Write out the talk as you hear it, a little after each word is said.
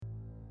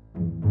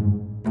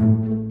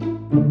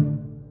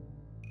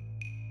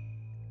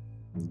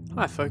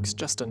Hi folks,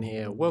 Justin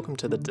here. Welcome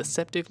to the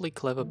Deceptively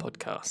Clever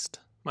podcast.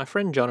 My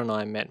friend John and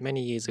I met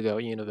many years ago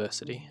at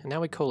university, and now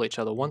we call each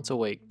other once a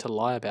week to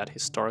lie about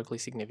historically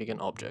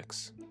significant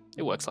objects.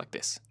 It works like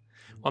this.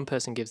 One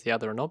person gives the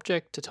other an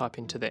object to type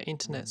into their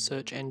internet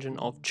search engine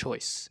of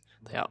choice.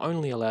 They are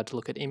only allowed to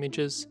look at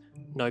images,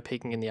 no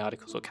peeking in the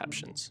articles or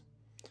captions.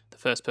 The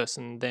first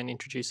person then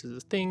introduces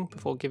the thing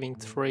before giving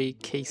 3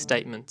 key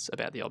statements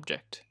about the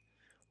object.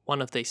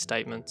 One of these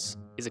statements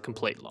is a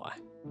complete lie.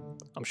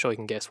 I'm sure you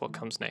can guess what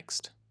comes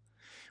next.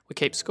 We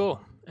keep score,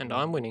 and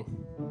I'm winning.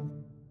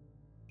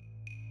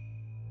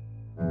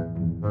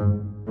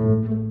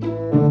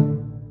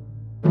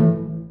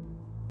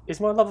 Is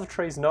my love of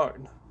trees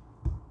known?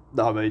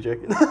 No, I'm only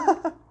joking.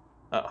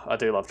 Oh, I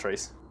do love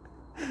trees.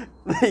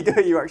 There you go,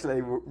 you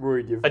actually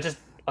worried you've I haven't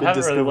really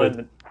discovered.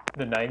 learned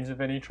the names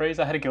of any trees.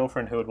 I had a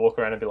girlfriend who would walk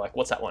around and be like,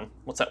 what's that one?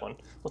 What's that one?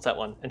 What's that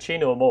one? And she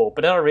knew them all.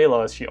 But then I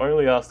realised she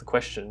only asked the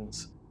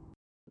questions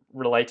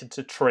related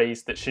to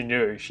trees that she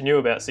knew. She knew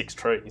about 6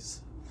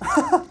 trees.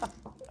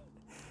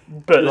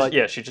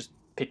 But she just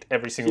picked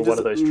every single one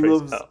of those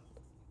trees up.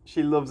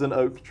 She loves an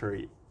oak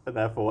tree, and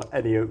therefore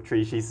any oak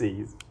tree she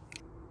sees.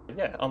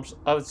 Yeah,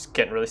 I was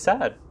getting really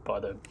sad by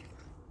the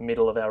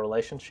middle of our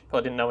relationship.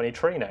 I didn't know any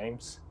tree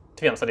names.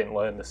 To be honest, I didn't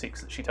learn the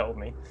 6 that she told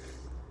me.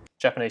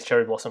 Japanese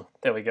cherry blossom.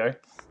 There we go.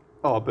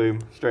 Oh,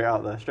 boom. Straight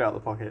out there. Straight out the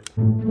pocket.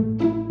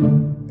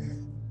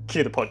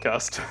 Cue the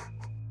podcast.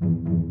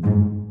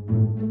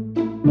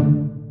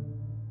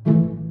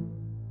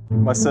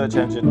 My search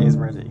engine is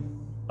ready.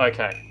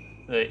 Okay.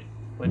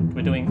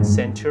 We're doing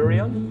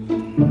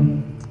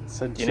centurion.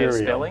 Centurion. You need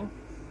a spelling,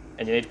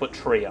 and you need to put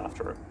tree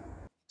after it.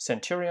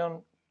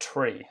 Centurion,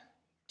 tree.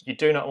 You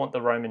do not want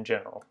the Roman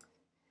general.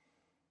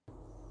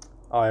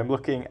 I am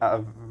looking at a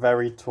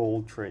very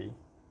tall tree.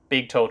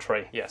 Big tall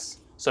tree, yes.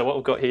 So what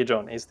we've got here,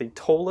 John, is the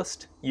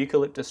tallest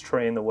eucalyptus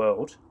tree in the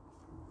world,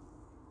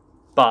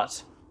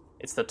 but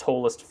it's the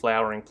tallest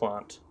flowering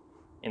plant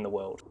in the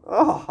world.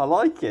 Oh, I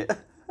like it.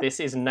 This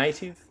is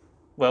native.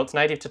 Well, it's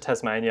native to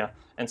Tasmania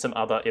and some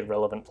other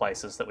irrelevant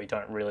places that we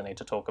don't really need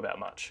to talk about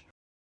much.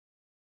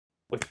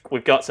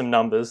 We've got some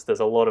numbers. There's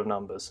a lot of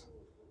numbers.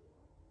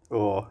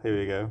 Oh, here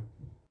we go.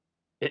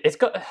 It's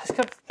got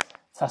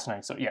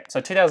fascinating. So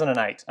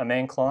 2008, a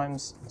man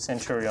climbs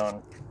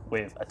Centurion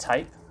with a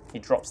tape. He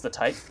drops the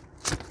tape.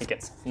 He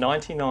gets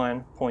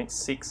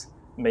 99.6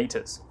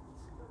 metres.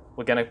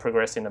 We're going to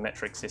progress in the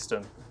metric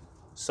system.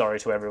 Sorry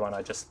to everyone,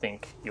 I just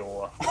think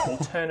your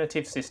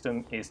alternative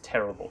system is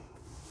terrible.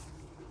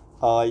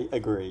 I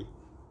agree.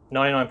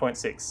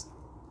 99.6,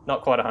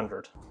 not quite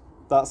 100.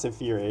 That's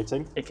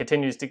infuriating. It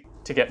continues to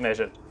get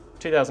measured.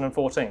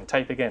 2014,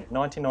 tape again,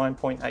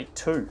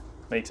 99.82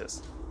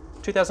 metres.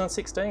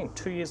 2016,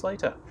 2 years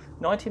later,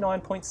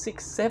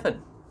 99.67.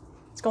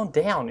 It's gone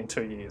down in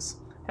 2 years.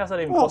 How's that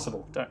even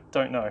possible?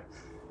 Don't know.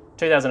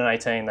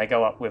 2018, they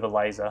go up with a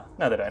laser.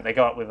 No, they don't. They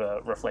go up with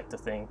a reflector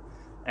thing,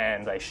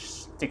 and they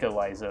stick a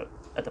laser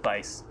at the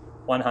base.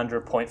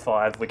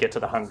 100.5, we get to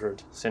the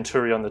 100.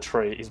 Centurion, the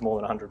tree, is more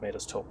than 100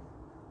 metres tall.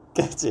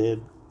 Get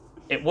in.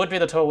 It would be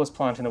the tallest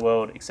plant in the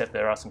world, except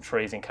there are some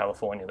trees in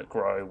California that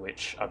grow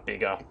which are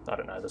bigger. I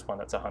don't know, there's one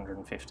that's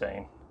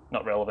 115.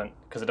 Not relevant,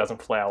 because it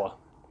doesn't flower.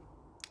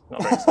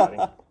 Not very exciting.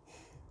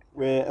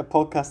 We're a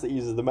podcast that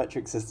uses the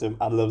metric system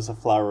and loves a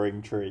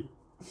flowering tree.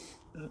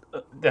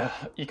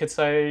 You could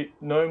say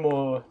no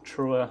more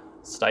truer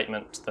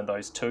statement than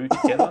those two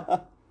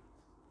together.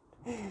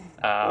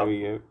 There we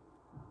go.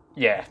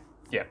 Yeah.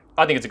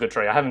 I think it's a good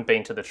tree. I haven't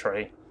been to the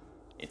tree.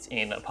 It's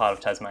in a part of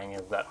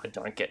Tasmania that I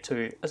don't get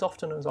to as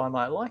often as I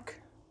might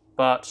like.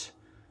 But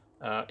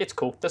it's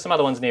cool. There's some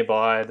other ones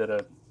nearby that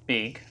are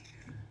big.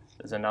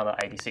 There's another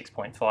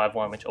 86.5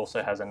 one which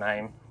also has a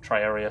name,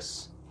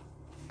 Triarius.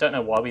 Don't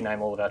know why we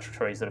name all of our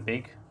trees that are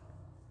big.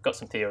 Got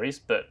some theories,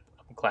 but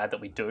I'm glad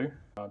that we do.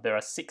 There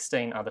are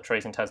 16 other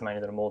trees in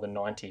Tasmania that are more than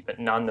 90, but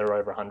none that are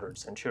over 100.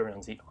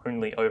 Centurion's the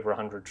only over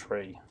 100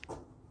 tree.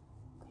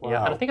 Wow.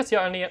 Yeah, and I think it's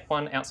the only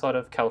one outside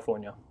of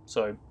California.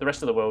 So the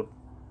rest of the world,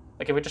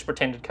 like if we just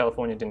pretended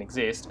California didn't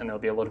exist, and there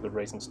would be a lot of good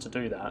reasons to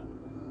do that,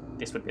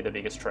 this would be the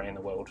biggest tree in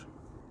the world.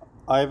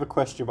 I have a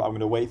question, but I'm going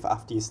to wait for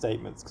after your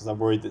statements because I'm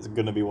worried that it's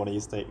going to be one of your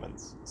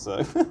statements.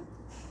 So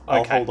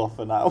I'll hold off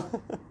for now.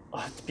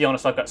 To be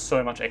honest, I've got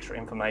so much extra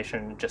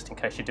information just in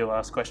case you do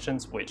ask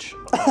questions, which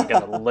I'm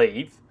going to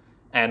leave,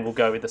 and we'll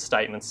go with the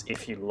statements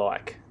if you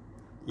like.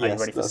 Are you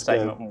ready for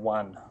statement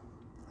 1?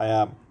 I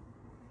am.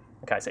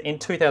 Okay, so in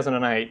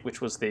 2008,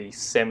 which was the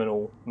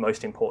seminal,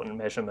 most important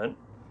measurement,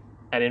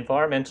 an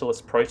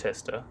environmentalist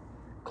protester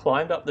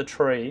climbed up the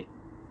tree,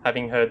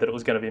 having heard that it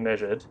was going to be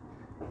measured,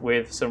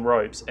 with some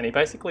ropes, and he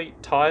basically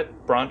tied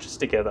branches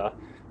together,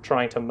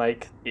 trying to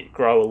make it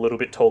grow a little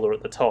bit taller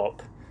at the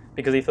top,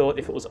 because he thought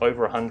if it was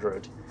over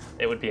 100,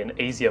 it would be an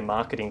easier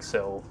marketing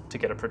sell to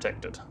get it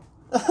protected.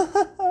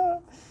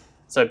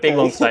 So big,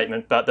 long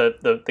statement, but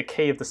the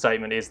key of the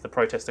statement is the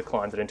protester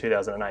climbed it in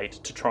 2008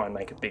 to try and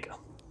make it bigger.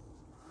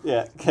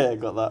 Yeah, okay, I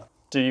got that.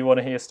 Do you want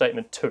to hear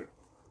statement 2?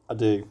 I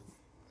do.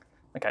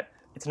 Okay.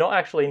 It's not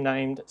actually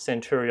named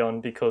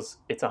Centurion because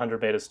it's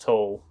 100 metres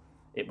tall.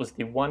 It was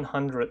the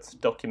 100th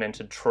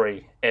documented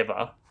tree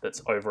ever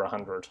that's over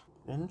 100.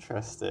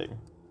 Interesting.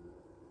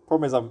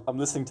 Problem is, I'm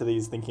listening to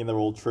these thinking they're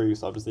all true,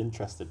 so I'm just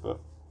interested, but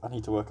I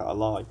need to work out a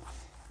lie.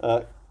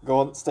 Go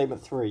on,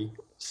 statement 3.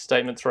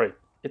 Statement 3.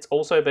 It's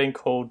also been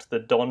called the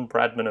Don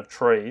Bradman of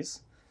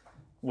trees,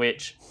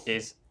 which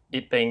is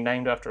it being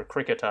named after a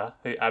cricketer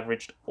who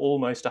averaged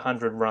almost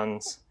 100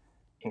 runs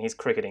in his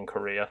cricketing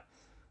career.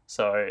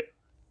 So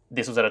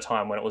this was at a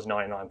time when it was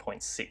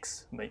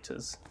 99.6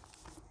 metres.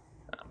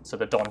 So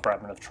the Don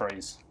Bradman of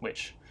trees,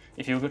 which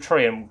if you were a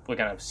tree and we're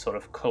going to sort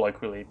of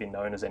colloquially be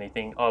known as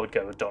anything, I would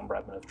go with Don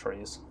Bradman of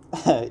trees.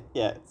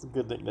 Yeah, it's a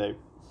good nickname.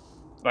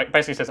 Like,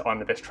 basically says I'm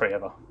the best tree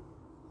ever.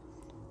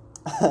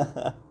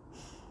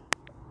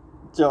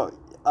 Joe,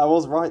 I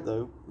was right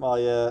though.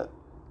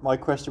 My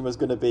question was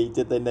going to be,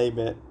 did they name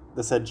it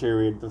the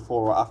Centurion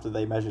before or after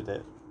they measured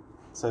it?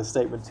 So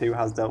statement 2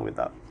 has dealt with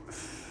that.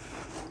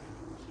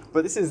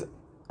 But this is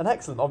an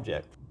excellent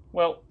object.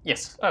 Well,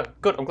 yes. Oh,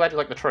 good. I'm glad you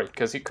like the tree,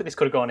 because this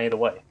could have gone either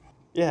way.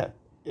 Yeah,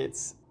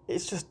 it's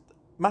just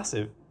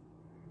massive.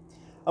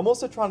 I'm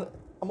also trying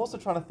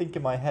to think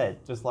in my head,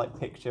 just like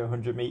picture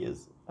 100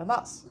 meters, and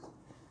that's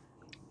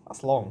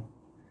long.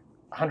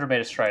 100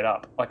 metres straight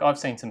up. Like, I've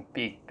seen some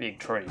big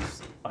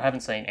trees. I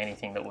haven't seen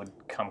anything that would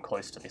come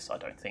close to this, I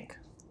don't think.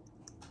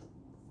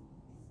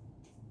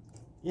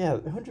 Yeah,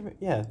 100.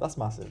 Yeah, that's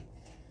massive.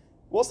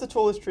 What's the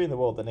tallest tree in the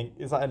world then?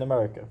 Is that in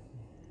America?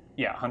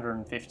 Yeah,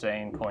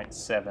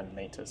 115.7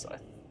 metres, I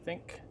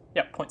think.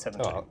 Yeah,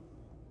 0.72. Oh,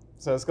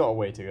 so it's got a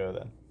way to go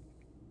then.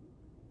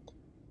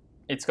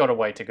 It's got a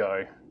way to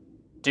go.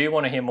 Do you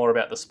want to hear more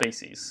about the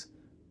species,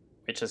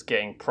 which is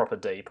getting proper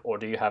deep, or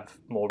do you have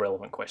more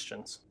relevant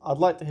questions? I'd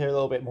like to hear a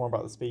little bit more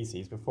about the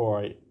species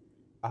before I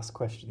ask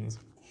questions.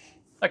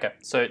 Okay,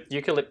 so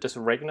Eucalyptus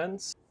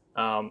regnans.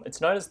 It's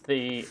known as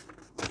the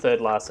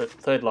third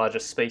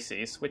largest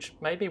species, which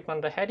made me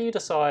wonder, how do you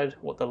decide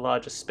what the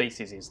largest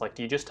species is? Like,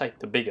 do you just take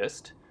the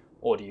biggest,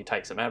 or do you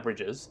take some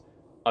averages?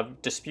 I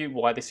dispute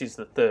why this is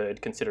the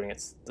third, considering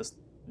it's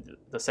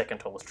the second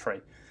tallest tree.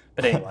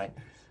 But anyway,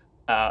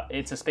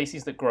 it's a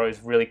species that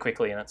grows really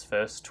quickly in its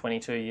first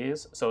 22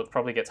 years, so it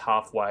probably gets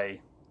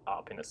halfway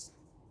up in its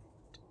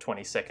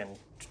 22nd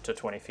to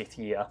 25th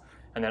year,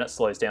 and then it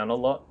slows down a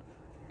lot.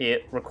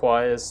 It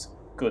requires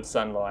good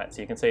sunlight,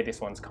 so you can see this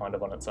one's kind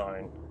of on its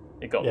own.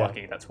 It got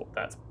lucky, that's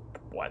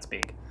why it's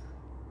big.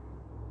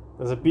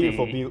 There's a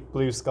beautiful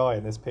blue sky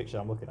in this picture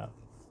I'm looking at.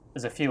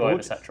 There's a few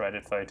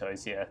oversaturated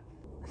photos, yeah.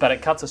 But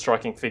it cuts a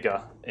striking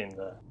figure in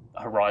the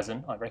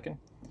horizon, I reckon.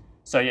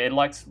 So yeah, it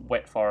likes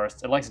wet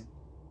forest. It likes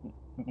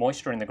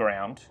moisture in the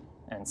ground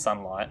and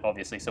sunlight,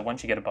 obviously. So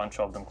once you get a bunch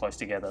of them close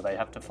together, they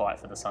have to fight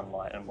for the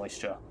sunlight and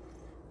moisture,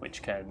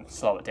 which can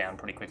slow it down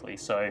pretty quickly.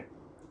 So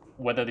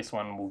whether this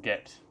one will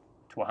get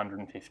to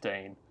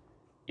 115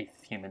 if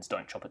humans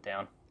don't chop it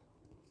down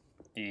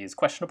is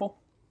questionable.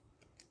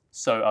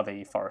 So are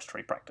the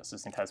forestry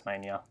practices in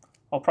Tasmania.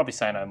 I'll probably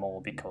say no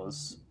more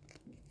because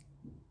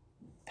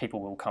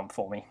people will come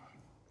for me.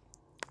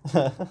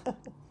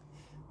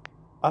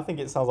 I think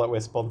it sounds like we're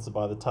sponsored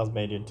by the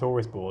Tasmanian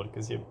Tourist Board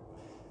because you're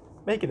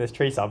making this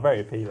tree sound very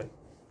appealing.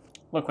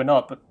 Look, we're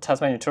not, but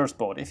Tasmanian Tourist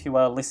Board, if you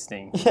are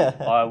listening,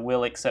 I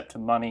will accept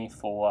money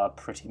for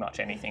pretty much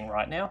anything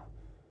right now.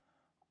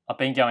 I've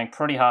been going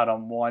pretty hard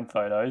on wine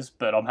photos,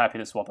 but I'm happy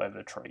to swap over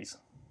to trees.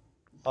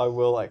 I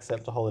will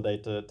accept a holiday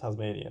to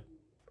Tasmania.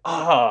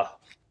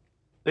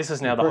 This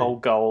is now the whole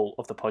goal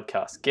of the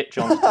podcast. Get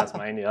John to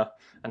Tasmania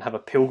and have a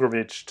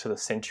pilgrimage to the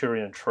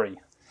Centurion tree.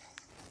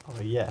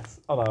 Oh, yes.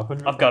 Oh, no,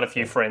 100%. I've got a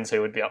few friends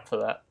who would be up for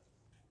that.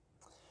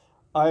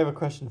 I have a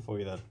question for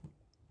you then.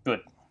 Good.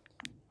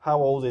 How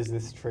old is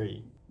this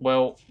tree?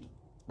 Well,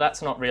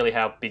 that's not really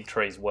how big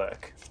trees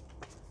work.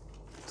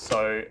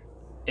 So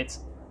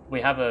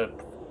we have a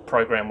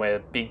program where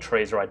big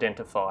trees are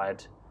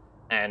identified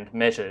and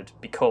measured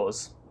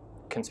because,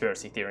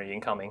 conspiracy theory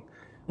incoming,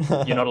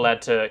 you're not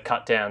allowed to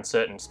cut down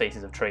certain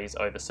species of trees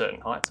over certain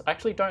heights. I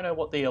actually don't know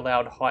what the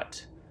allowed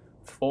height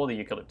for the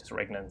Eucalyptus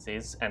regnans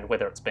is and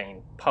whether it's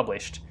been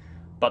published,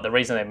 but the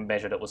reason they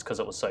measured it was because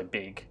it was so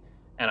big.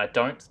 And I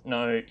don't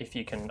know if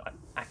you can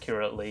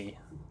accurately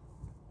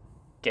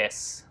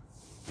guess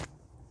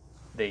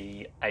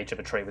the age of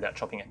a tree without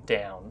chopping it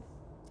down.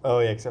 Oh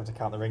yeah, because you have to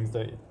count the rings,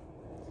 don't you?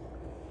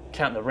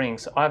 Count the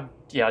rings. I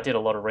did a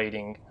lot of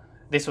reading.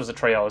 This was a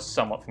tree I was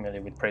somewhat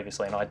familiar with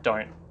previously, and I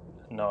don't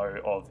know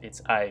of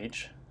its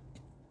age.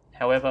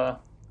 However,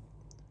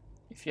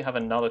 if you have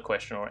another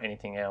question or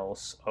anything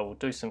else, I will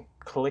do some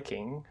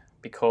clicking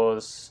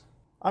because...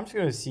 I'm just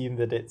going to assume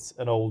that it's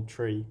an old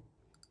tree.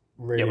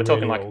 Really, we're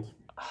talking really like old.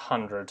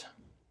 100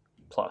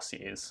 plus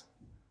years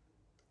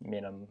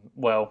minimum.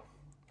 Well,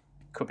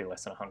 could be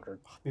less than 100.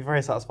 It'd be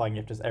very satisfying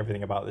if just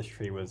everything about this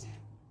tree was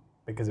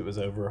because it was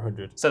over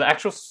 100. So the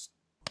actual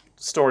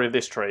story of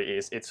this tree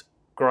is it's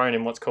grown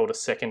in what's called a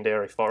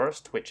secondary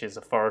forest, which is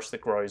a forest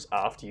that grows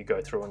after you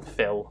go through and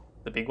fell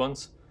the big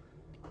ones.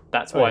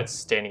 That's why it's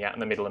standing out in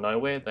the middle of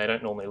nowhere. They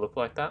don't normally look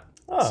like that.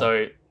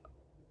 So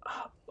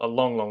a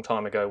long, long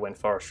time ago when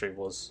forestry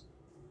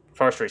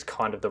forestry is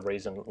kind of the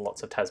reason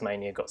lots of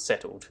Tasmania got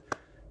settled.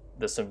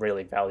 There's some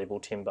really valuable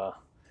timber,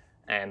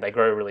 and they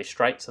grow really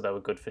straight, so they were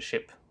good for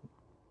ship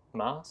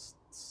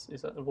masts.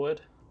 Is that the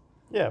word?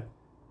 Yeah.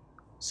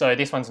 So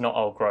this one's not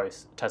old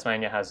growth.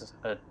 Tasmania has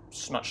a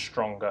much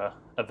stronger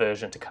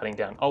aversion to cutting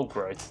down old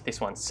growth.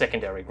 This one's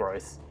secondary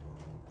growth.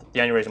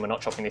 The only reason we're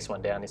not chopping this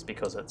one down is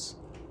because it's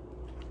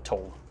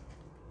tall.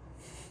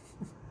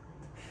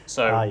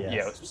 So,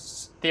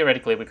 yes.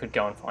 theoretically we could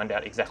go and find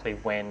out exactly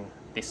when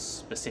this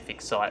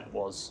specific site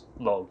was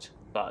logged,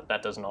 but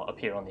that does not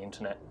appear on the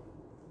internet.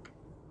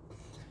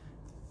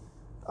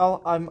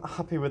 I'm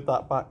happy with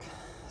that back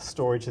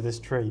story to this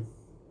tree.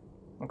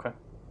 Okay.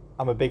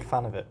 I'm a big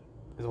fan of it,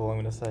 is all I'm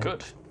going to say.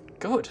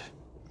 Good.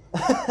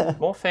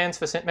 More fans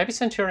for... Maybe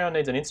Centurion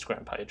needs an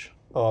Instagram page.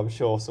 Oh, I'm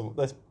sure.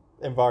 There's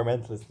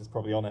environmentalist is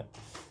probably on it.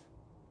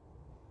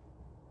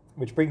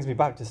 Which brings me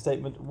back to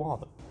statement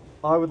 1.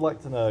 I would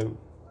like to know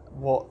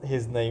what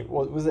his name...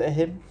 was it a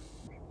him?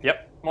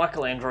 Yep,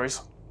 Michael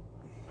Andrews.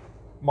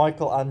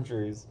 Michael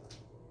Andrews.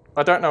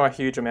 I don't know a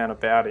huge amount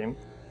about him,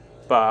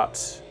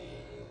 but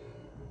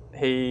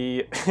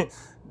he...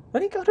 I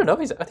don't know,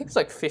 I think he's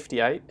like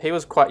 58. He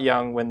was quite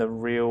young when the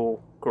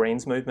real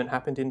Greens movement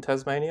happened in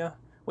Tasmania,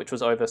 which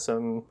was over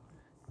some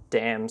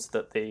dams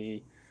that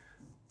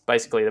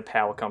basically the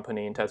power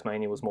company in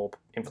Tasmania was more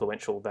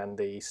influential than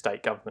the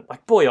state government.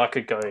 Like, boy, I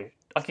could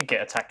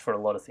get attacked for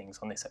a lot of things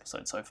on this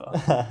episode so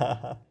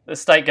far. The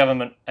state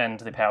government and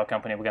the power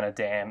company were going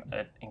to dam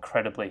an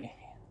incredibly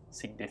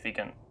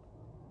significant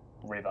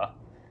river,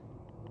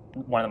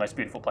 one of the most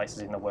beautiful places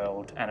in the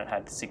world, and it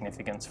had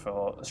significance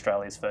for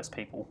Australia's first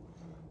people.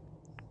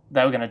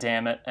 They were going to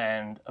dam it,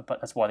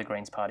 but that's why the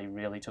Greens Party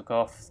really took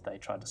off. They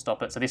tried to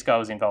stop it. So this guy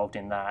was involved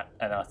in that,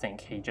 and I think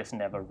he just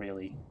never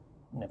really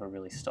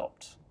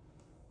stopped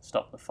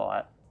the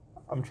fight.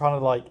 I'm trying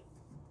to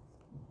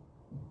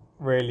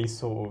really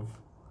sort of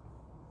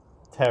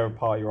tear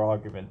apart your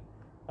argument,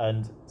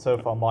 and so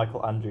far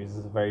Michael Andrews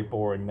is a very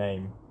boring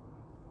name.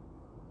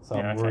 So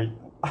yeah,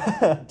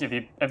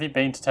 okay. Have you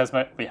been to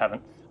Tasmania? We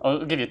haven't.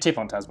 I'll give you a tip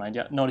on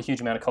Tasmania. Not a huge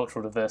amount of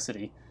cultural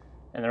diversity,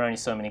 and there are only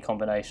so many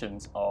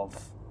combinations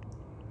of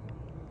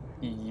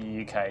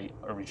UK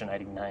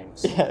originating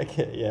names. Yeah,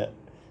 okay, yeah.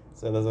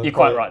 So You're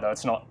quite right though.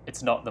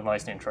 It's not the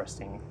most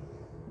interesting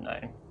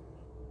name.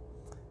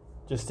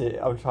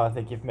 I'm trying to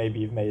think if maybe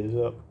you've made it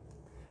up.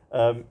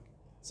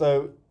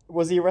 So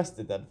was he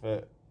arrested then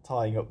for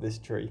tying up this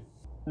tree?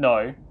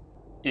 No,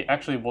 it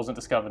actually wasn't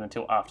discovered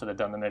until after they'd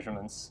done the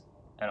measurements,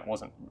 and it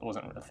wasn't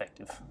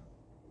effective.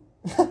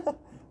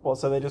 What?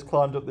 So they just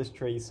climbed up this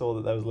tree, saw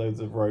that there was loads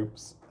of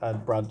ropes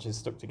and branches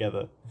stuck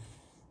together.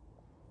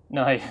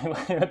 No, he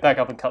went back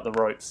up and cut the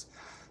ropes.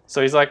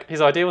 So his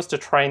idea was to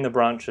train the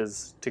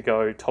branches to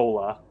go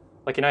taller.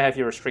 Like, how if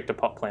you restrict a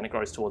pot plant, it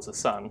grows towards the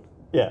sun.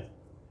 Yeah.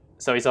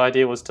 So his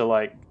idea was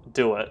to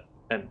do it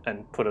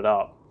and put it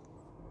up.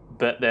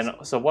 But then,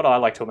 so what I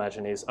like to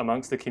imagine is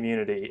amongst the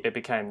community, it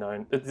became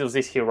known that there was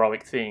this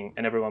heroic thing,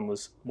 and everyone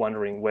was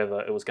wondering whether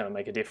it was going to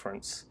make a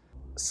difference.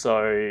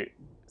 So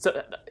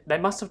they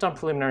must have done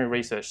preliminary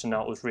research to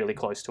know it was really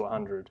close to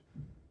 100.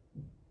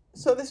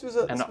 So this was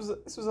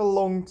a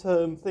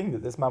long-term thing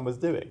that this man was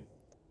doing.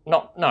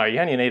 No, you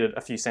only needed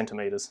a few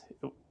centimeters.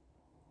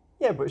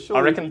 Yeah, but surely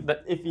I reckon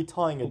if you're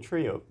tying a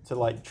tree up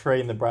to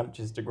train the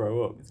branches to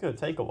grow up, it's going to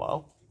take a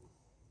while.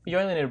 You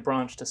only need a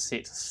branch to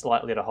sit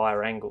slightly at a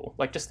higher angle.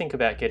 Just think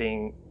about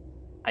getting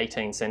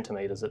 18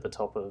 centimeters at the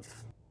top of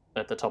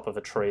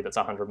a tree that's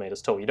 100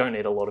 meters tall. You don't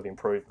need a lot of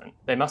improvement.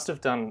 They must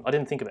have done. I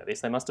didn't think about this.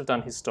 They must have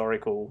done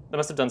They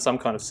must have done some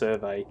kind of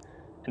survey,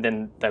 and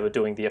then they were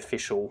doing the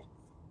official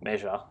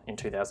measure in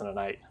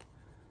 2008.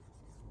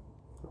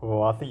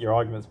 Oh, I think your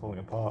argument's falling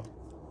apart.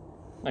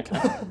 Okay.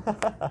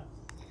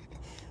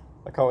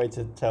 I can't wait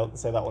to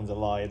say that one's a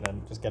lie and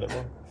then just get it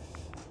wrong.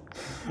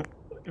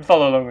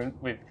 Follow along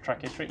with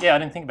track history. Yeah, I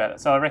didn't think about it.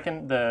 So I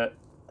reckon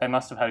they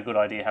must have had a good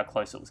idea how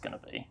close it was going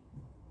to be.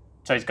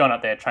 So he's gone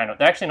up there, trained up.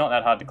 They're actually not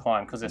that hard to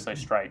climb because they're so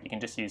straight. You can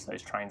just use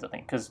those trains, I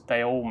think, because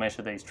they all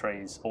measure these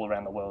trees all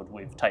around the world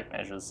with tape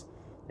measures.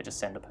 They just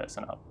send a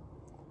person up.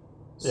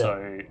 Yeah.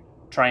 So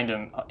trained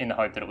them in the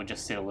hope that it would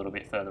just sit a little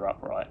bit further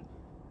upright,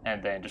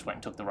 and then just went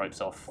and took the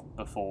ropes off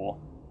before.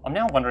 I'm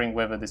now wondering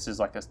whether this is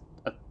like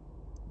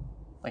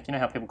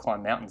how people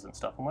climb mountains and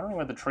stuff. I'm wondering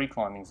whether tree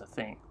climbing is a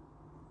thing.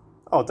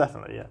 Oh,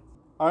 definitely, yeah.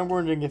 I'm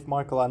wondering if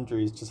Michael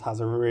Andrews just has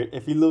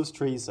if he loves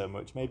trees so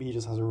much, maybe he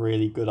just has a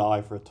really good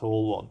eye for a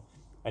tall one,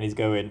 and he's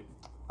going,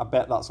 I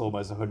bet that's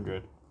almost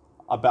 100.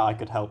 I bet I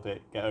could help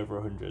it get over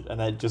 100, and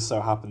then it just so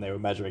happened they were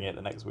measuring it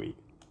the next week.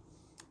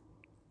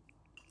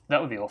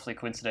 That would be awfully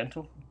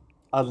coincidental.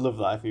 I'd love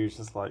that if he was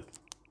just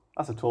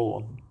that's a tall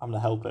one, I'm going to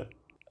help it.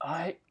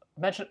 I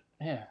imagine,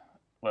 yeah,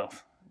 well,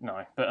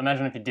 no, but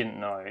imagine if you didn't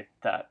know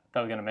that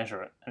they were going to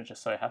measure it, and it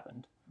just so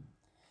happened.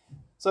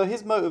 So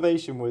his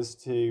motivation was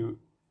to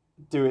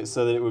do it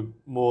so that it would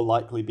more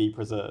likely be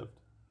preserved.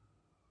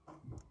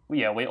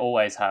 Yeah, we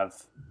always have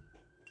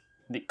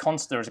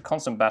there is a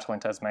constant battle in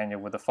Tasmania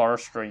where the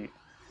forestry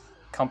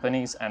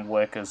companies and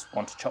workers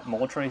want to chop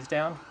more trees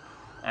down,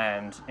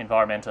 And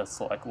environmentalists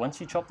are like, once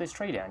you chop this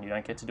tree down, you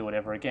don't get to do it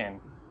ever again.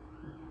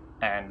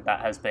 And that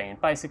has been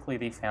basically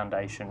the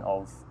foundation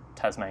of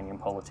Tasmanian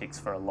politics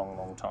for a long,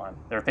 long time.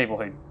 There are people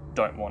who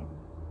don't want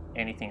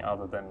anything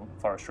other than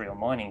forestry or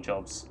mining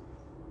jobs,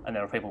 and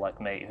there are people like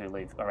me who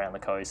live around the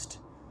coast,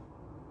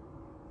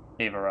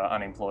 either are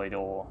unemployed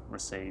or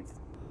receive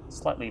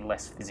slightly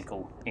less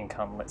physical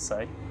income, let's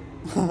say.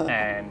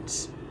 And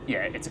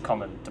yeah, it's a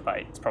common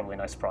debate. It's probably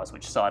no surprise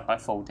which side I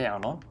fall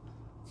down on.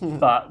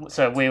 But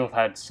so we've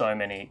had so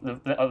many.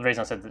 The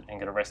reason I said that and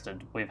get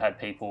arrested, we've had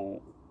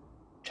people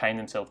chain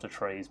themselves to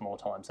trees more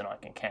times than I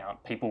can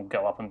count. People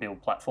go up and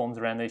build platforms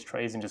around these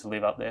trees and just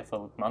live up there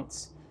for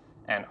months,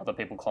 and other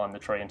people climb the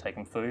tree and take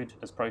them food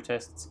as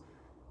protests.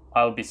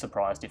 I would be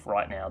surprised if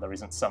right now there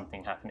isn't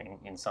something happening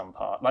in some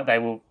part. Like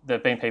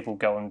there've been people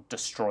go and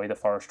destroy the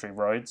forestry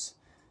roads.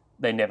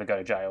 They never go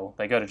to jail.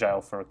 They go to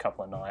jail for a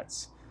couple of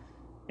nights.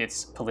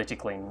 It's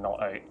politically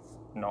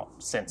not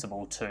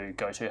sensible to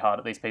go too hard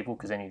at these people,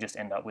 because then you just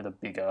end up with a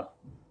bigger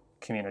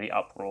community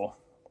uproar.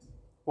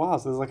 Wow,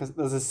 so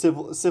there's a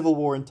civil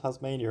war in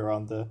Tasmania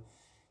around the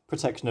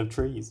protection of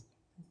trees.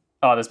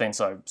 Oh, there's been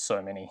so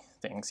many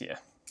things, yeah.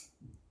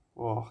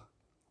 Whoa.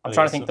 I'm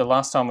trying to think. The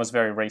last time was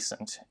very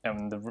recent,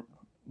 and the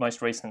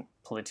most recent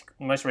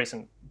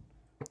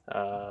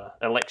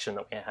election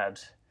that we had,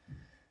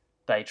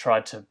 they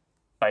tried to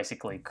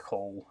basically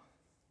call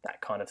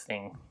that kind of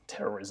thing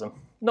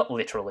terrorism. Not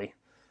literally,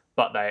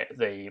 but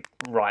the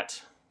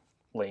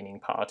right-leaning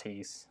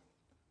parties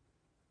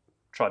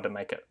tried to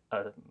make it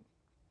a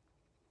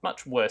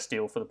much worse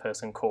deal for the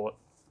person caught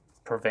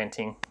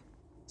preventing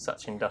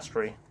such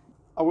industry.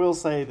 I will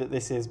say that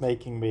this is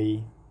making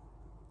me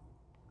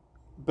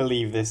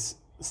believe this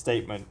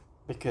statement,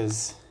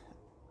 because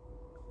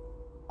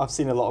I've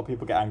seen a lot of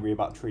people get angry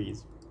about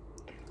trees.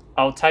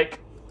 I'll take,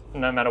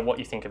 no matter what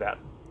you think about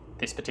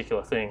this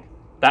particular thing,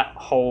 that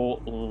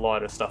whole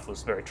line of stuff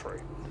was very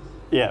true.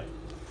 Yeah,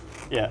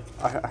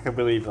 I can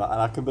believe that, and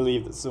I can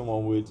believe that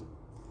someone would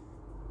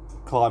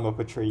climb up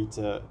a tree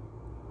to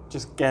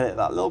just get it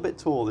that little bit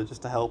taller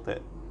just to help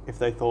it, if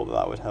they thought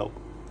that would help.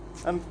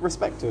 And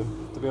respect to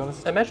him, to be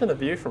honest. Imagine the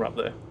view from up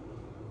there.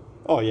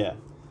 Oh yeah.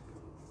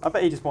 I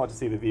bet he just wanted to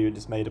see the view and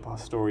just made up a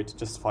story to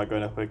justify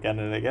going up again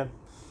and again.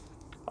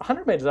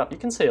 100 metres up, you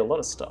can see a lot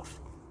of stuff.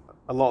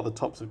 A lot of the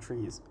tops of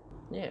trees.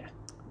 Yeah.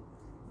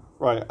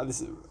 Right,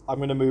 I'm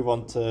going to move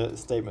on to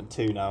statement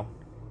 2 now,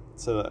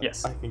 so that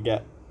Yes. I can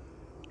get...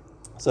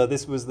 So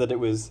this was that it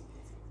was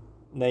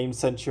named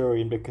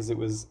Centurion because it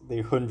was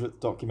the 100th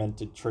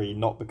documented tree,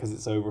 not because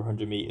it's over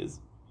 100 metres.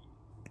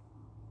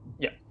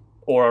 Yeah.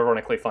 Or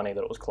ironically funny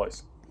that it was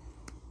close.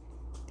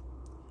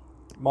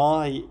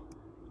 My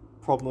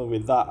problem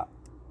with that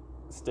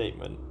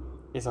statement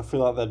is I feel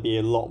like there'd be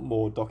a lot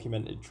more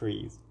documented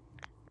trees.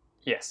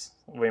 Yes.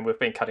 We've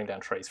been cutting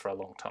down trees for a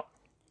long time.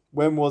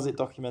 When was it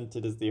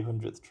documented as the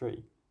 100th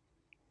tree?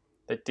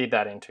 They did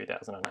that in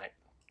 2008.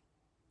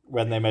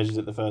 When they measured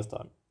it the first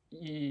time?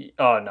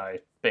 Oh no,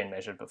 it's been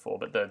measured before,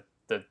 but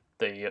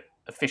the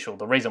official,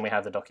 the reason we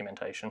have the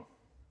documentation.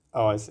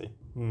 Oh, I see.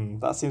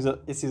 It seems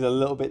a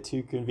little bit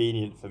too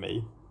convenient for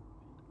me.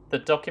 The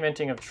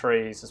documenting of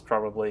trees is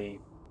probably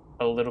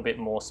a little bit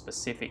more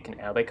specific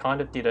now. They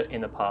kind of did it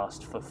in the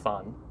past for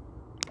fun,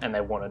 and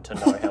they wanted to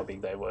know how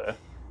big they were.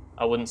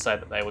 I wouldn't say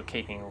that they were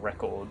keeping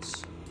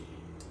records.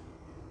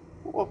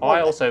 What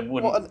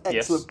an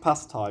excellent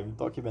pastime,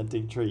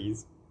 documenting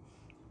trees.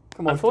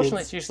 Come on, Unfortunately,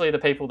 kids. it's usually the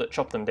people that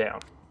chop them down.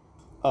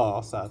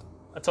 Oh, sad.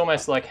 It's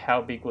almost like how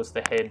big was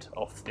the head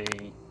of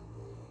the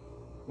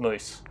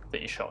moose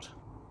that you shot.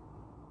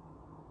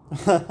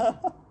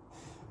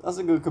 That's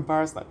a good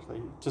comparison,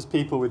 actually. Just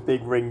people with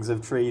big rings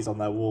of trees on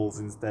their walls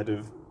instead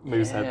of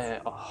moose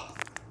heads. Oh.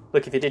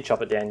 Look, if you did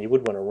chop it down, you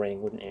would want a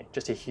ring, wouldn't you?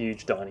 Just a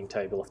huge dining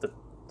table of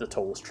the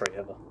tallest tree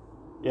ever.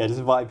 Yeah, just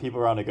inviting people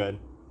around and going,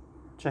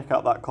 check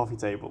out that coffee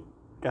table.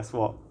 Guess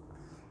what?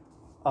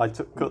 I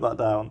cut that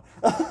down.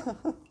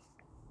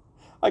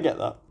 I get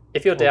that.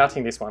 If you're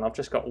doubting this one, I've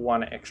just got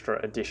one extra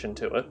addition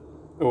to it.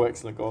 Oh,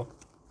 excellent, go on.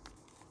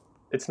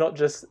 It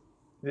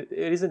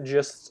isn't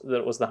just that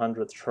it was the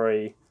 100th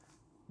tree,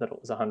 that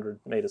it was 100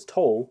 metres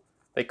tall.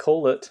 They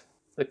call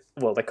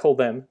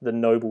them the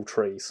noble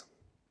trees.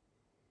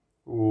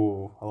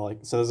 Ooh,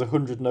 so there's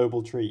 100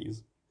 noble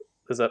trees.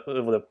 There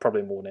are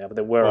probably more now, but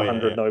there were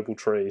 100 noble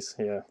trees,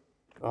 yeah.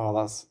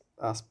 Oh,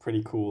 that's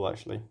pretty cool,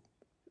 actually.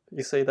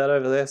 You see that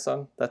over there,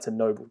 son? That's a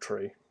noble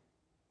tree.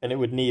 And it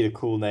would need a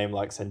cool name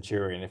like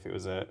Centurion if it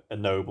was a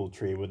noble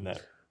tree, wouldn't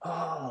it?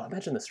 Oh,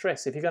 imagine the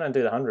stress. If you're going to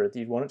do the 100th,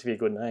 you'd want it to be a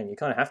good name. You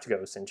kind of have to go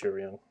with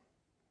Centurion.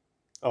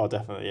 Oh,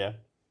 definitely, yeah.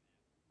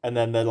 And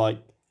then they're like,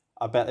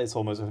 I bet it's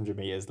almost 100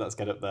 metres. Let's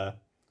get up there.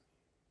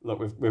 Look,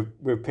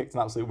 we've picked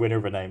an absolute winner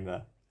of a name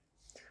there.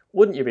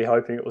 Wouldn't you be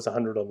hoping it was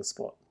 100 on the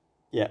spot?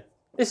 Yeah.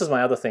 This is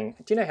my other thing.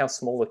 Do you know how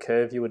small a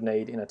curve you would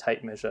need in a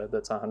tape measure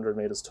that's 100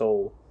 metres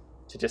tall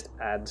to just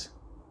add...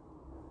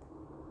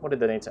 What did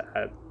they need to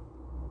add?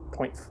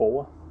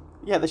 0.4?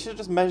 Yeah, they should have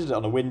just measured it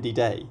on a windy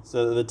day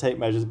so that the tape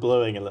measure's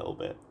blowing a little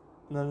bit.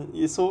 And then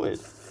you're sorted.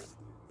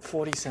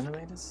 40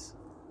 centimetres?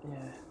 Yeah.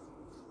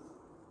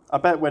 I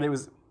bet when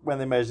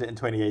they measured it in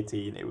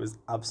 2018, it was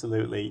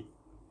absolutely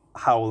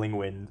howling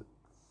wind.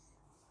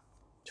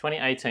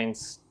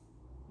 2018's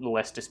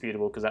less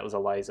disputable because that was a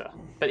laser.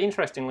 But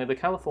interestingly, the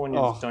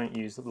Californians don't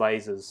use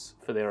lasers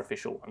for their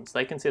official ones.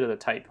 They consider the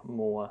tape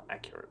more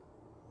accurate,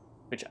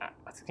 which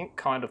I think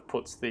kind of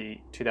puts the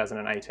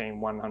 2018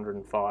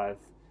 105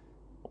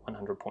 or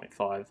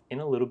 100.5 in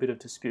a little bit of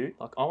dispute.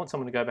 Like, I want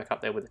someone to go back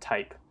up there with a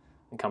tape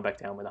and come back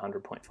down with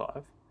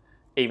 100.5,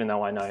 even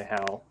though I know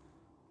how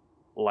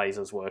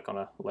lasers work on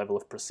a level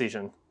of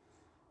precision.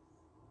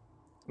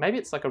 Maybe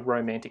it's like a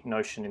romantic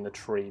notion in the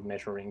tree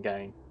measuring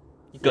game.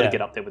 You've got to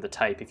get up there with a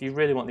tape. If you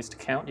really want this to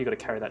count, you've got to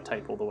carry that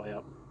tape all the way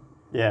up.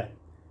 Yeah.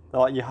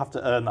 Like, you have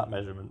to earn that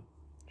measurement.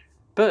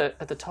 But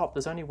at the top,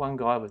 there's only one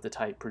guy with the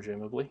tape,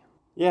 presumably.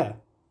 Yeah.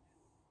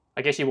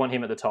 I guess you want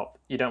him at the top.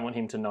 You don't want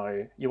him to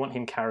know. You want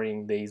him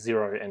carrying the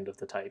zero end of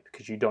the tape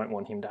because you don't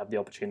want him to have the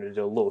opportunity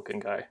to look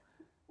and go.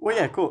 Well,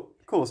 yeah, of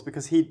course,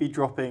 because he'd be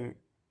dropping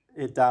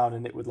it down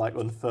and it would like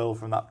unfurl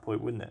from that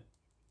point, wouldn't it?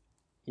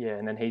 Yeah,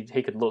 and then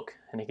he could look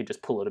and he could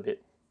just pull it a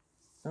bit.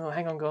 Oh,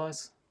 hang on,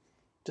 guys.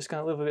 Just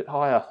going a little bit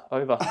higher,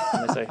 over.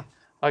 And they say,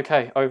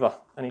 okay, over.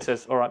 And he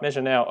says, all right,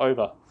 measure now,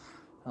 over.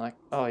 I'm like,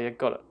 oh, yeah,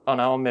 got it. Oh,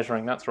 no, I'm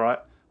measuring, that's right.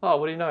 Oh,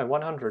 what do you know,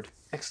 100.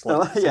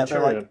 Excellent.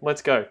 Centurion, like,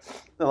 let's go.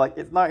 They're like,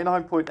 it's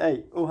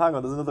 99.8. Oh, hang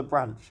on, there's another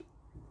branch.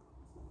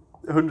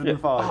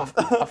 105.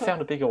 Yeah. Oh, I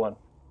found a bigger one.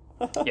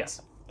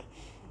 Yes.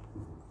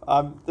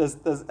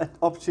 There's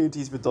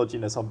opportunities for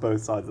dodginess on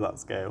both sides of that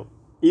scale.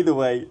 Either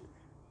way,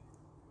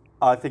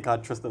 I think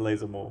I'd trust the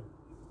laser more.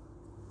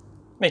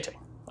 Me too.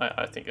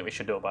 I think that we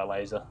should do it by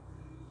laser.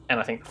 And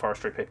I think the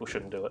forestry people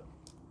shouldn't do it.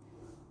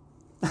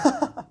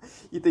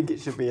 You think it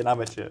should be an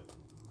amateur?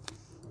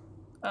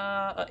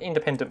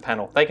 Independent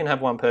panel. They can have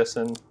one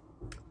person.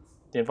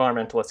 The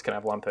environmentalists can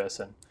have one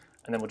person.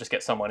 And then we'll just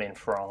get someone in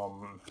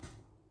from...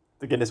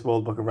 the Guinness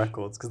World Book of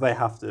Records, because they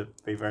have to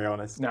be very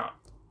honest. No,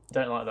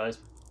 don't like those.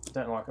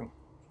 Don't like them.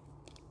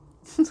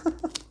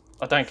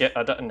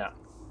 No.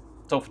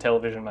 It's all for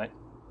television, mate.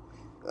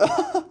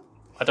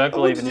 I don't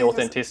believe in the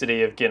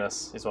authenticity of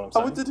Guinness, is what I'm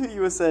saying. I wondered who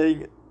you were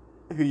saying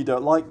who you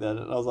don't like then,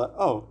 and I was like,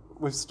 oh,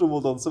 we've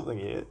stumbled on something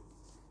here.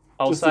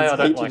 I'll say I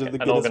don't like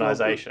an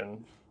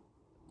organisation.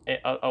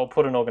 I'll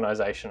put an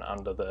organisation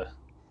under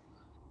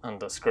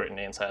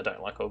scrutiny and say I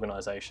don't like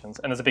organisations.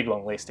 And there's a big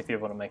long list. If you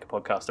want to make a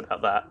podcast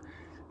about that,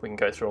 we can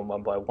go through them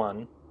one by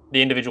one.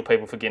 The individual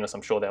people for Guinness,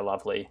 I'm sure they're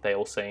lovely. They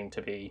all seem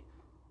to be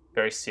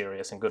very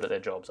serious and good at their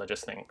jobs. I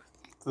just think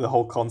the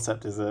whole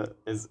concept is a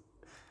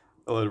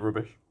load of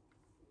rubbish.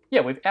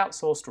 Yeah, we've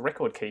outsourced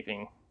record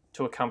keeping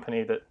to a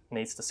company that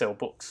needs to sell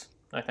books.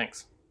 No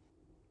thanks.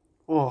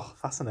 Oh,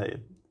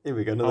 fascinating. Here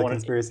we go, another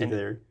conspiracy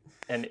theory.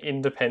 An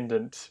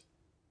independent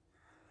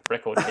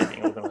record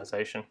keeping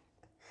organisation.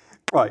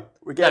 Right.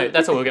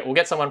 That's what we'll get. We'll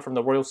get someone from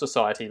the Royal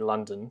Society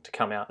London to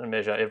come out and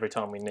measure every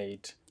time we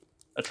need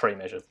a tree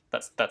measured.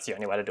 That's the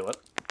only way to do it.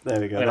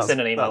 There we go. I'm going to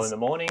send an email in the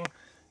morning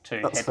to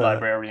head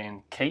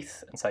librarian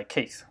Keith and say,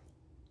 Keith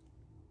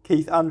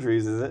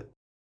Andrews, is it?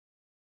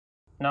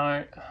 No,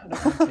 I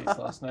don't know Keith's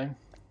last name.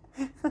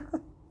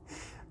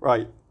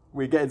 Right,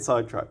 we're getting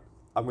sidetracked.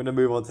 I'm going to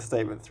move on to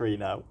statement 3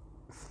 now.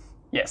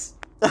 Yes.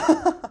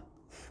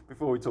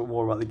 Before we talk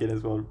more about the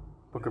Guinness World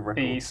Book of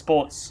Records.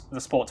 The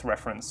sports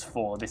reference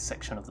for this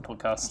section of the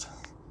podcast.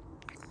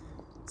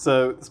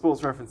 So the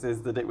sports reference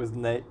is that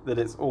that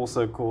it's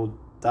also called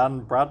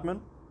Dan Bradman.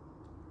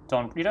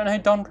 You don't know who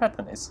Don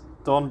Bradman is?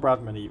 Don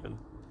Bradman, even,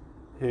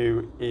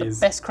 who is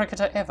the best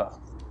cricketer ever.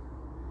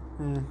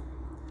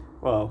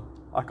 Well,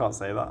 I can't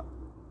say that.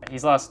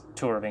 His last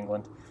tour of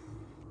England,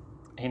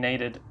 he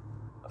needed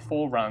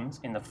 4 runs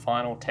in the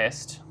final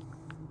test.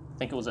 I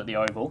think it was at the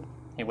Oval.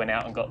 He went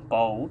out and got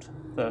bowled,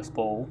 first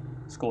ball,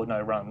 scored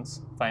no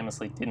runs,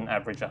 famously didn't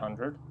average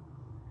 100,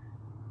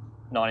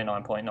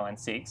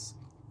 99.96.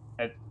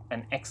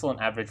 An excellent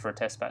average for a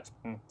test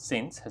batsman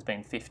since has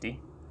been 50.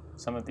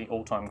 Some of the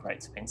all-time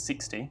greats have been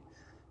 60.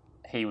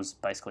 He was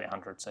basically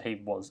 100, so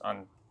he was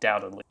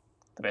undoubtedly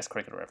the best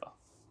cricketer ever.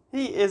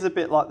 He is a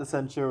bit like the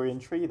Centurion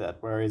tree then,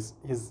 whereas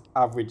his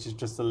average is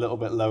just a little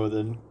bit lower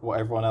than what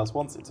everyone else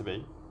wants it to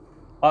be.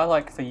 I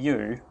like for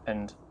you,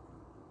 and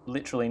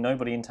literally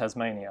nobody in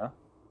Tasmania,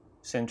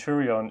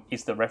 Centurion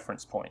is the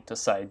reference point to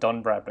say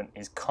Don Bradman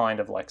is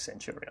kind of like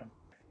Centurion.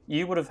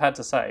 You would have had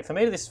to say, for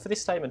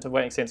this statement to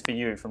make sense for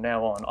you from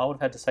now on, I would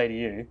have had to say to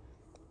you,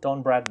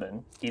 Don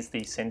Bradman is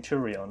the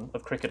Centurion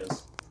of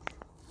cricketers.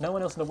 No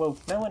one else in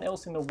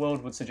the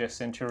world would suggest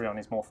Centurion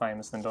is more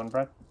famous than Don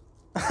Bradman.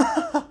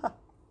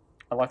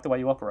 I like the way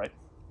you operate.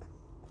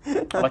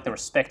 I like the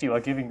respect you are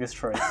giving this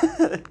tree.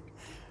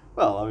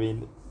 Well, I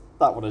mean,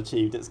 that one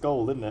achieved its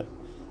goal, didn't it?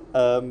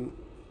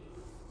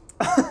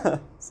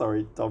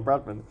 Sorry, Don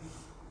Bradman.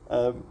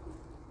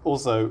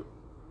 Also,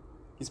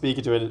 you're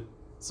speaking to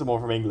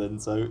someone from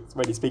England, so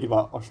when he's speaking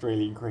about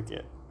Australian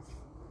cricket,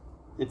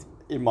 it's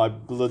in my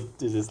blood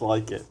to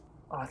dislike it.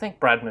 I think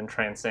Bradman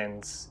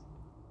transcends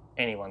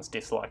anyone's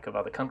dislike of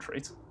other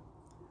countries.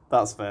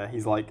 That's fair.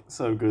 He's like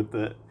so good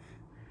that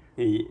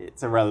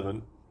it's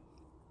irrelevant.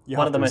 You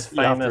One have of the to, most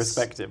you have to famous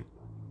respect him.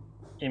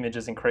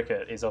 images in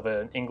cricket is of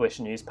an English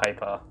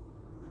newspaper.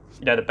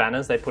 You know the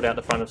banners they put out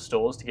the front of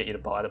stores to get you to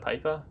buy the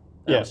paper?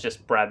 And Yeah. it was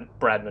just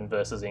Bradman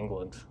versus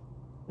England.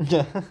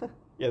 Yeah,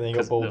 then he got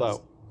 'Cause bowled it was-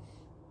 out.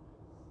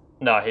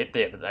 No,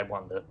 but they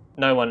won it.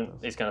 No one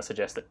is going to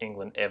suggest that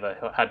England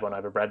ever had one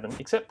over Bradman,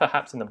 except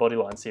perhaps in the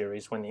Bodyline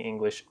series when the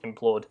English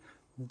employed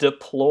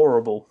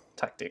deplorable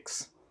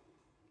tactics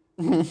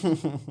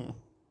and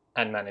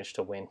managed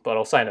to win. But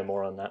I'll say no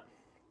more on that.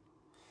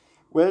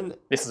 When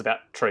This is about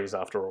trees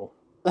after all.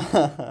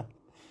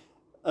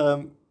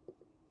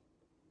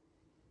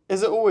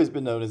 has it always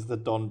been known as the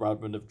Don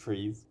Bradman of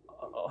trees?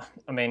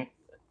 I mean,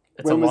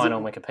 it's When a was line it-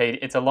 on Wikipedia.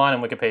 It's a line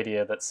on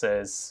Wikipedia that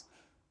says,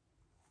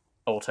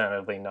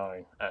 alternatively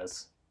known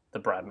as the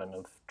Bradman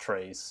of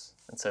trees,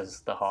 and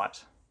says the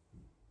height.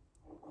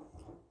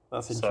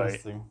 That's So-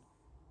 interesting.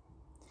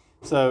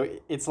 So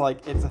it's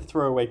like it's a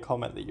throwaway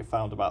comment that you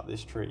found about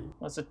this tree.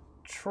 Well, it's a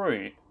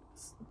true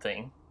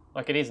thing.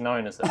 Like it is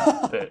known as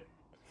that, but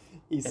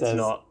He it's says,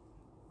 not.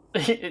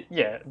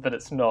 Yeah, but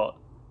it's not.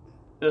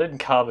 They didn't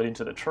carve it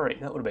into the tree.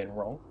 That would have been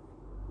wrong.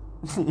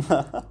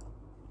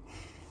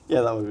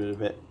 yeah, that would be a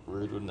bit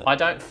rude, wouldn't it? I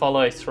don't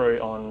follow through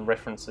on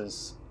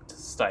references to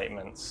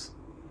statements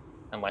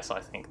unless I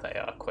think they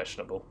are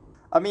questionable.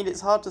 I mean,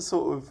 it's hard to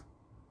sort of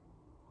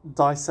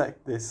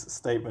dissect this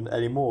statement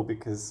anymore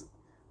because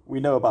we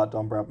know about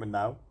Don Bradman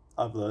now.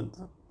 I've learned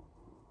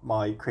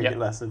my cricket Yep.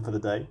 lesson for the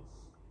day.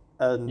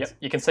 And Yep,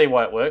 you can see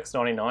why it works.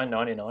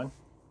 99.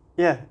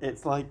 yeah,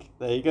 it's like,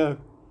 there you go.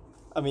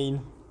 I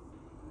mean,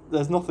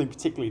 there's nothing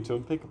particularly to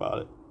unpick about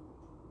it.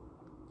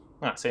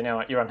 Ah, so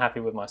now you're unhappy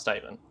with my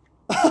statement.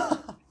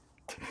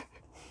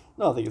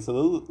 No, I think it's a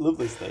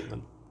lovely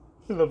statement.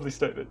 Lovely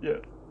statement, yeah.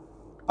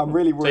 I'm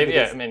really So, worried. that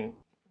yeah, it's- I mean,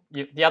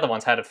 the other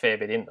ones had a fair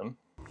bit in them.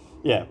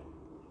 yeah.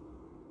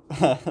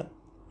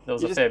 There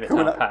was You're a just fair bit to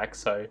coming up- unpack,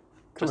 so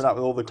Coming out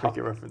with all the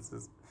cricket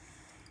references.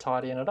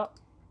 tidying it up.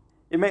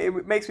 It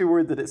makes me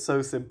worried that it's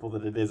so simple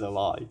that it is a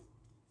lie.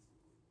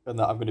 And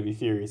that I'm going to be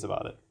furious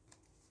about it.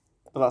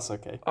 But that's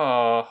okay.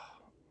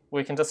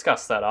 We can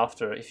discuss that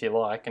after if you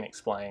like and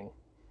explain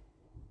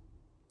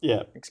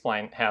Yeah.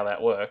 how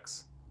that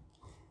works.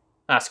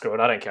 Screw it,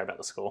 I don't care about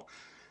the score.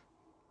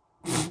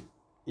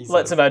 He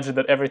Let's says, imagine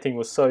that everything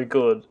was so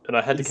good and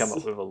I had to come He's-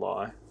 up with a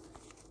lie.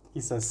 he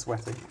says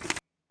sweating.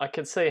 I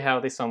could see how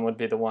this one would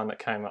be the one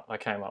that I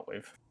came up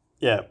with.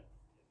 Yeah.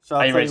 Shall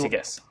Are I you tell ready to what-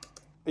 guess?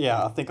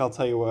 Yeah, I think I'll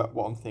tell you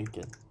what I'm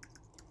thinking.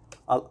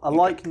 I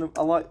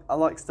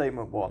like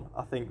statement one.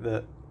 I think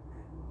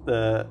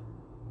that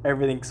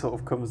everything sort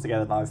of comes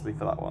together nicely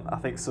for that one. I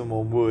think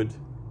someone would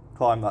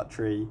climb that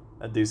tree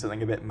and do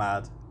something a bit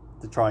mad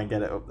to try and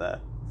get it up there,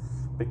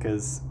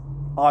 because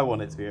I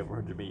want it to be over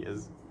 100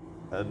 meters,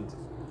 and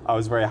I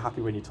was very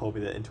happy when you told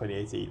me that in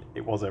 2018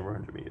 it was over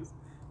 100 meters.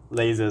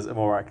 Lasers are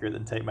more accurate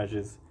than tape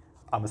measures.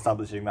 I'm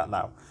establishing that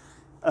now.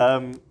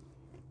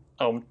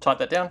 I'll type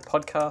that down.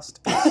 Podcast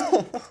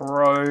is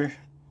pro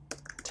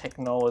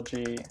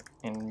technology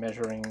in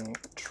measuring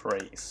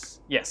trees.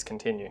 Yes,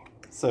 continue.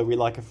 So we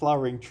like a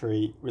flowering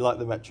tree, we like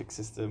the metric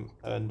system,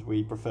 and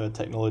we prefer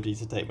technology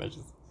to tape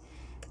measures.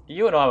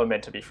 You and I were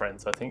meant to be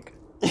friends, I think.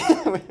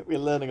 We're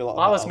learning a lot.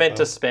 I about was meant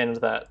to ourselves. spend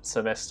that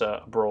semester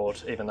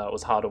abroad, even though it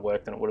was harder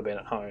work than it would have been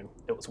at home.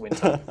 It was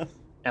winter,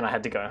 and I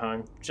had to go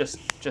home just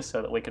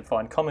so that we could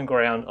find common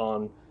ground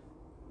on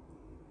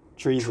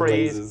trees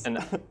trees and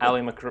and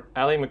lasers.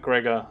 Ali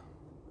McGregor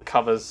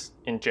covers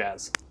in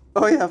jazz.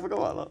 Oh yeah, I forgot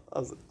about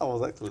that. That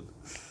was excellent.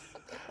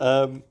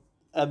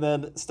 And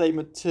then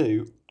statement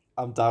two,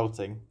 I'm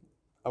doubting.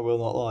 I will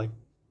not lie,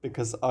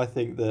 because I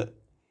think that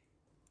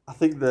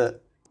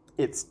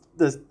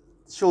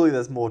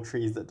there's more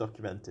trees that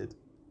documented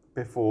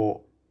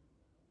before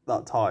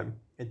that time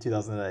in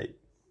 2008.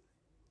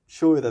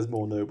 Surely there's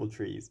more noble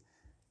trees.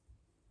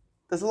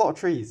 There's a lot of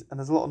trees and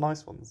there's a lot of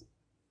nice ones.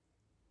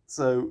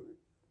 So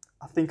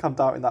I think I'm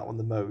doubting that one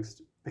the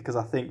most, because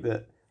I think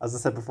that, as I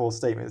said before,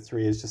 statement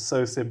three is just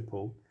so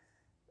simple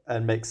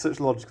and makes such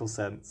logical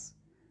sense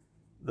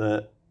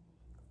that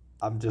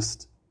I'm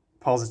just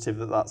positive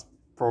that that's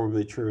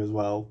probably true as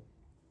well.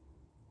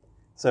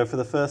 So for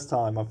the first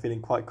time, I'm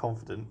feeling quite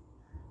confident,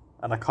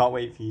 and I can't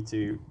wait for you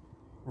to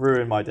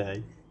ruin my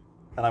day.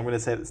 And I'm going to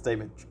say that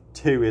statement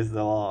two is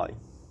the lie.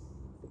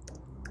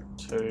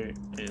 2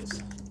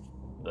 is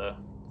the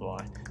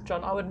lie.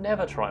 John, I would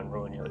never try and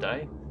ruin your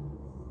day,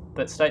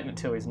 but statement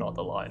 2 is not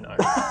the lie, no.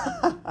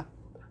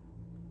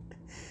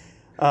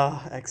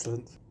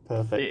 Excellent.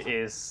 Perfect. It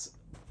is,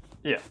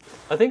 yeah.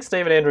 I think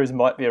Stephen Andrews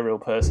might be a real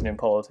person in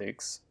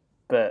politics,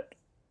 but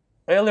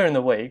earlier in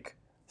the week,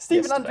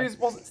 Stephen yesterday-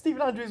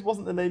 Andrews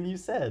wasn't the name you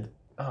said.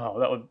 oh,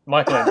 that was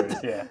Michael Andrews,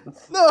 yeah.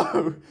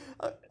 No.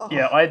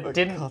 Yeah, I for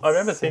didn't. God's I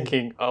remember sake.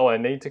 thinking, oh, I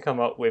need to come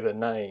up with a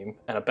name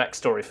and a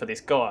backstory for this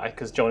guy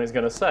because John is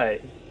going to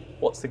say,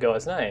 what's the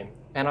guy's name?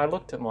 And I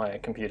looked at my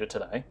computer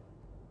today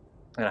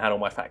and I had all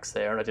my facts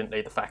there and I didn't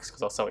need the facts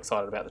because I was so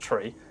excited about the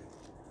tree.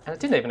 And it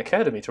didn't even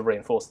occur to me to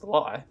reinforce the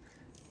lie.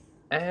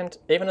 And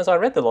even as I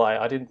read the lie,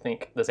 I didn't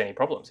think there's any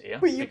problems here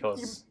Wait,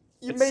 because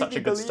You It's made such me a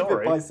good believe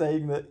story. it by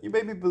saying that. You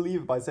made me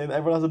believe it by saying that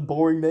everyone has a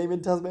boring name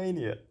in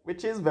Tasmania,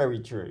 which is very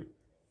true.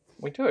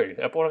 We do.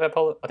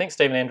 I think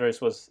Stephen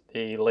Andrews was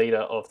the leader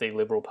of the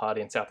Liberal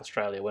Party in South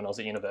Australia when I was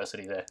at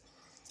university there.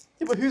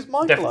 Yeah, but who's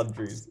Michael Def-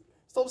 Andrews?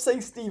 Stop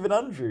saying Stephen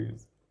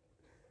Andrews.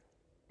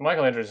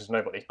 Michael Andrews is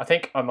nobody. I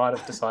think I might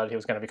have decided he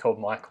was going to be called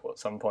Michael at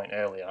some point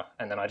earlier,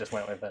 and then I just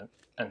went with a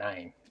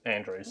name,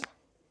 Andrews.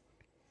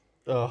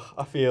 Ugh,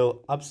 I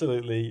feel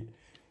absolutely.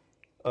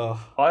 Ugh.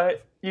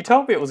 You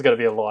told me it was going to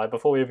be a lie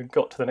before we even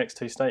got to the next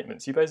two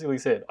statements. You basically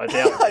said, I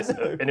doubt I this.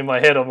 know. And in my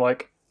head, I'm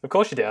like, of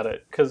course you doubt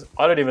it, because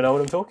I don't even know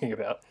what I'm talking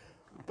about.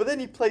 But then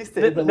you placed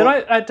it in the.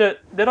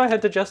 Then I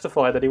had to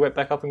justify that he went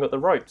back up and got the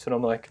ropes, and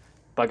I'm like,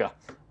 bugger.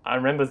 I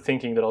remember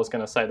thinking that I was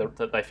going to say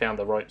that they found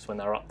the ropes when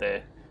they were up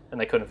there, and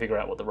they couldn't figure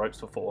out what the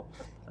ropes were for,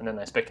 and then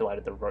they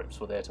speculated the ropes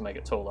were there to make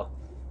it taller.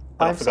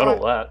 But I forgot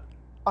all that.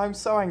 I'm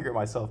so angry at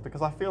myself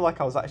because I feel like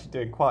I was actually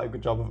doing quite a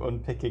good job of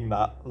unpicking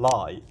that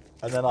lie,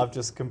 and then I've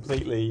just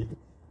completely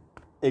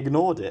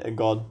ignored it and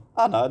gone,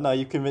 no,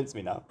 you've convinced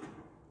me now.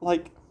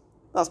 Like,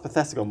 that's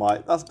pathetic on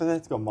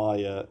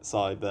my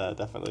side there,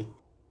 definitely.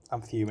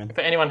 I'm fuming.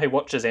 For anyone who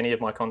watches any of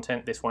my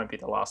content, this won't be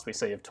the last we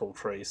see of tall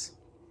trees.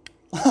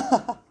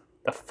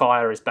 The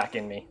fire is back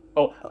in me.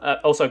 Oh,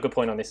 also a good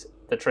point on this.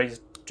 The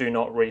trees do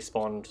not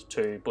respond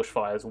to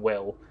bushfires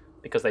well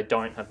because they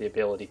don't have the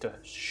ability to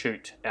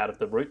shoot out of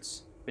the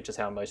roots, which is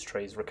how most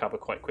trees recover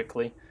quite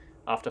quickly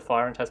after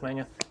fire in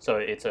Tasmania. So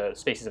it's a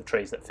species of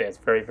trees that fares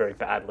very, very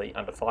badly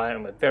under fire,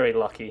 and we're very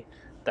lucky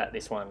that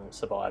this one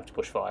survived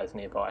bushfires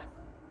nearby.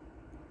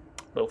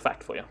 Little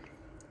fact for you.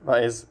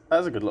 That is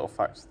a good little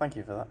fact. Thank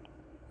you for that.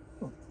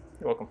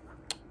 You're welcome.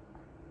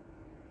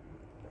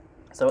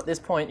 So at this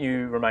point,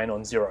 you remain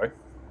on 0.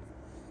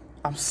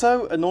 I'm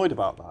so annoyed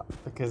about that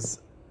because,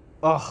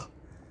 I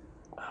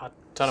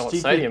don't know what to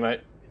say to you,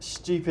 mate.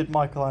 Stupid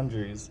Michael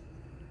Andrews.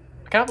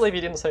 I can't believe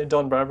you didn't say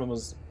Don Bradman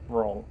was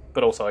wrong,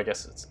 but also I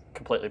guess it's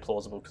completely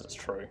plausible because it's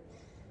true.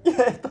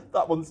 Yeah,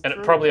 that one's And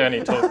true. it probably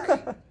only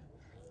took...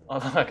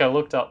 I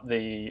looked up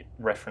the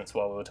reference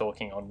while we were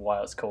talking on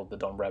why it's called the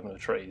Don Bradman of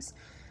trees,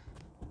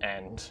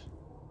 and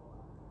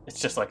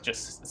it's just it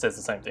says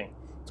the same thing.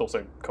 It's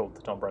also called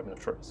the Don Bradman of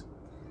trees.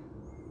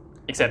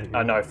 Except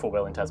I know full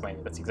well in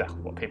Tasmania that's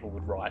exactly what people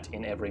would write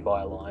in every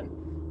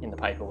byline in the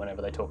paper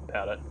whenever they talk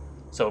about it.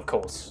 So of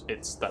course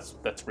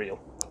that's real.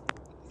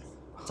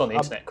 It's on the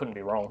internet, couldn't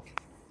be wrong.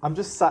 I'm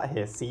just sat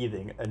here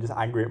seething and just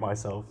angry at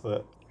myself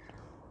that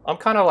I'm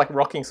kind of like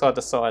rocking side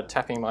to side,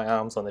 tapping my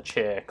arms on the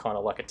chair, kind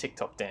of like a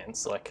TikTok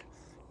dance. Like,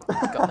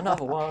 got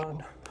another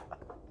one.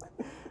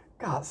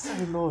 God, it's so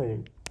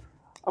annoying.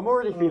 I'm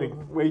already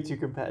feeling way too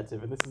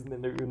competitive, and this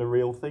isn't even a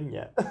real thing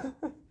yet.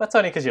 That's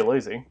only because you're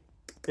losing.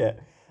 Yeah.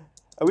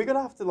 Are we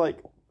gonna have to I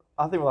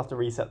think we'll have to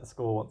reset the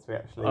score once we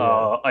actually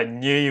I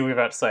knew you were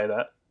about to say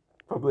that.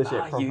 publish it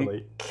Are properly.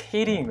 you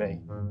kidding me?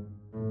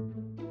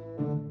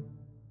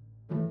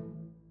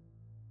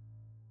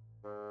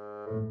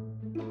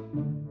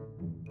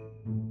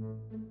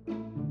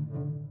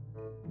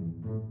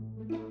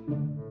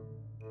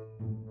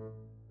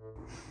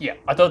 Yeah,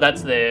 I thought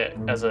that's there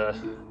as a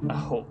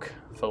hook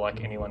for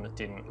anyone that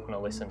didn't want to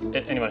listen.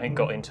 Anyone who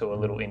got into a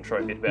little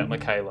intro bit about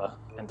Michaela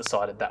and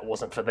decided that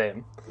wasn't for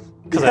them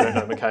because they don't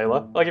know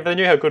Michaela. If they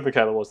knew how good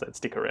Michaela was, they'd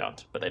stick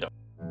around, but they don't.